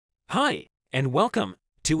Hi, and welcome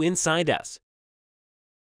to Inside Us.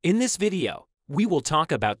 In this video, we will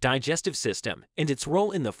talk about digestive system and its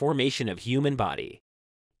role in the formation of human body.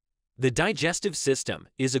 The digestive system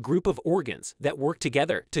is a group of organs that work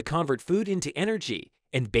together to convert food into energy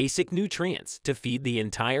and basic nutrients to feed the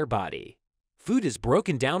entire body. Food is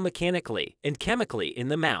broken down mechanically and chemically in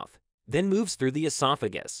the mouth, then moves through the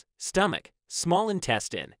esophagus, stomach, small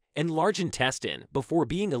intestine, and large intestine before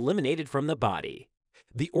being eliminated from the body.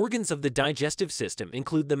 The organs of the digestive system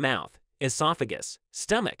include the mouth, esophagus,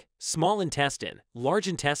 stomach, small intestine, large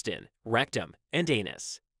intestine, rectum, and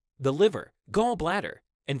anus. The liver, gallbladder,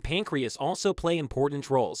 and pancreas also play important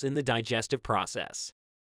roles in the digestive process.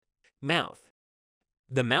 Mouth.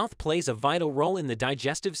 The mouth plays a vital role in the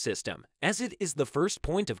digestive system as it is the first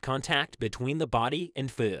point of contact between the body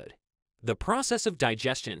and food. The process of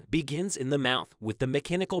digestion begins in the mouth with the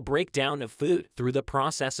mechanical breakdown of food through the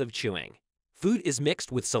process of chewing. Food is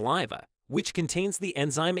mixed with saliva, which contains the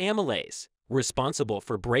enzyme amylase, responsible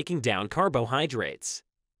for breaking down carbohydrates.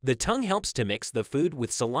 The tongue helps to mix the food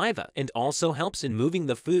with saliva and also helps in moving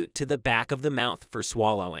the food to the back of the mouth for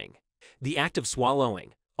swallowing. The act of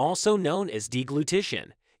swallowing, also known as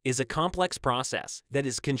deglutition, is a complex process that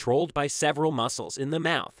is controlled by several muscles in the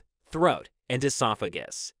mouth, throat, and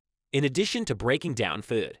esophagus. In addition to breaking down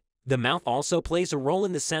food, the mouth also plays a role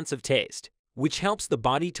in the sense of taste, which helps the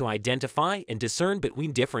body to identify and discern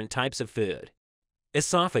between different types of food.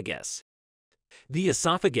 Esophagus. The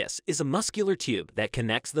esophagus is a muscular tube that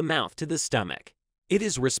connects the mouth to the stomach. It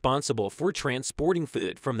is responsible for transporting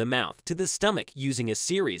food from the mouth to the stomach using a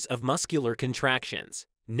series of muscular contractions,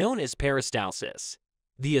 known as peristalsis.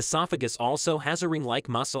 The esophagus also has a ring-like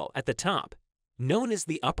muscle at the top, known as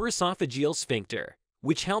the upper esophageal sphincter,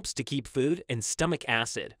 which helps to keep food and stomach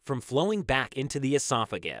acid from flowing back into the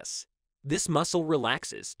esophagus. This muscle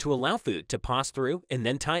relaxes to allow food to pass through and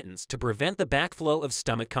then tightens to prevent the backflow of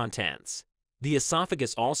stomach contents. The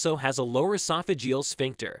esophagus also has a lower esophageal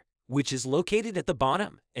sphincter, which is located at the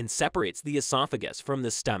bottom and separates the esophagus from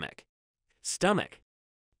the stomach. Stomach.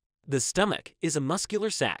 The stomach is a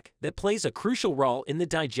muscular sac that plays a crucial role in the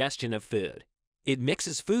digestion of food. It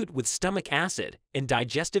mixes food with stomach acid and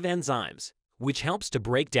digestive enzymes, which helps to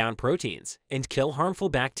break down proteins and kill harmful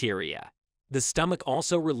bacteria. The stomach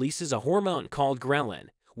also releases a hormone called ghrelin,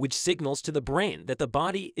 which signals to the brain that the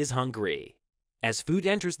body is hungry. As food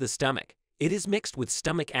enters the stomach, it is mixed with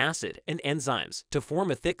stomach acid and enzymes to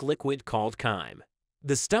form a thick liquid called chyme.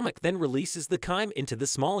 The stomach then releases the chyme into the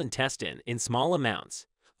small intestine in small amounts,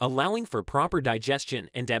 allowing for proper digestion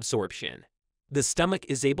and absorption. The stomach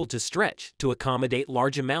is able to stretch to accommodate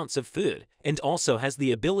large amounts of food and also has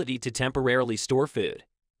the ability to temporarily store food,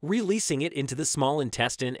 releasing it into the small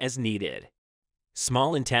intestine as needed.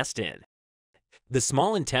 Small intestine. The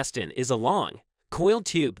small intestine is a long, coiled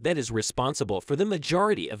tube that is responsible for the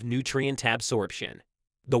majority of nutrient absorption.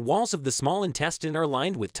 The walls of the small intestine are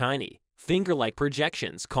lined with tiny, finger-like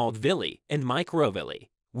projections called villi and microvilli,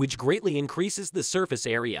 which greatly increases the surface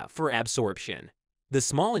area for absorption. The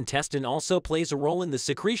small intestine also plays a role in the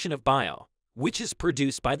secretion of bile, which is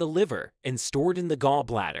produced by the liver and stored in the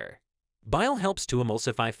gallbladder. Bile helps to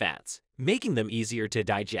emulsify fats, making them easier to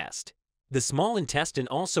digest. The small intestine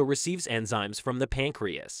also receives enzymes from the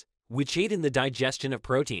pancreas, which aid in the digestion of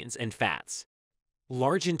proteins and fats.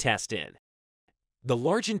 Large intestine. The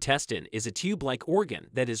large intestine is a tube-like organ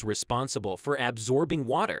that is responsible for absorbing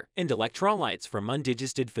water and electrolytes from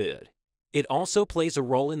undigested food. It also plays a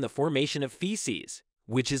role in the formation of feces,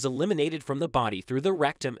 which is eliminated from the body through the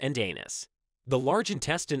rectum and anus. The large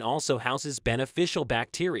intestine also houses beneficial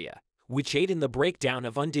bacteria, which aid in the breakdown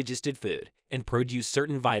of undigested food and produce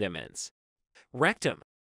certain vitamins. Rectum.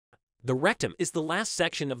 The rectum is the last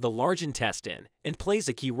section of the large intestine and plays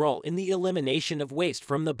a key role in the elimination of waste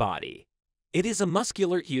from the body. It is a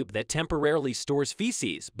muscular tube that temporarily stores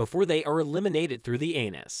feces before they are eliminated through the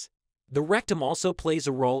anus. The rectum also plays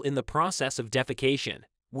a role in the process of defecation,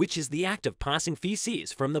 which is the act of passing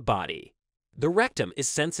feces from the body. The rectum is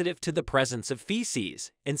sensitive to the presence of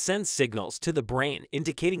feces and sends signals to the brain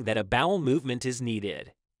indicating that a bowel movement is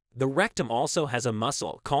needed. The rectum also has a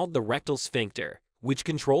muscle called the rectal sphincter, which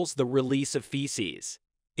controls the release of feces.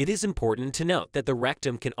 It is important to note that the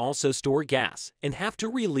rectum can also store gas and have to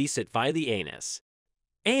release it via the anus.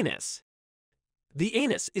 Anus. The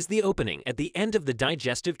anus is the opening at the end of the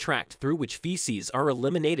digestive tract through which feces are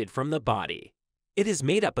eliminated from the body. It is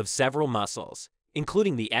made up of several muscles,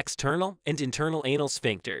 including the external and internal anal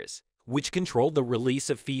sphincters, which control the release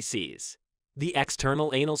of feces. The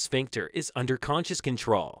external anal sphincter is under conscious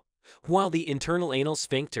control, while the internal anal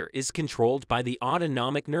sphincter is controlled by the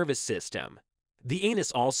autonomic nervous system. The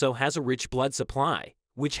anus also has a rich blood supply,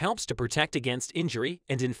 which helps to protect against injury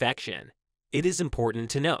and infection. It is important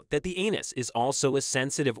to note that the anus is also a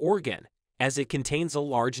sensitive organ, as it contains a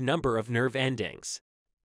large number of nerve endings.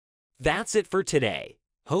 That's it for today.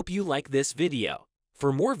 Hope you like this video.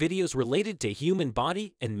 For more videos related to human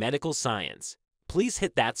body and medical science, please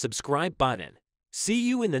hit that subscribe button. See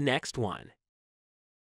you in the next one.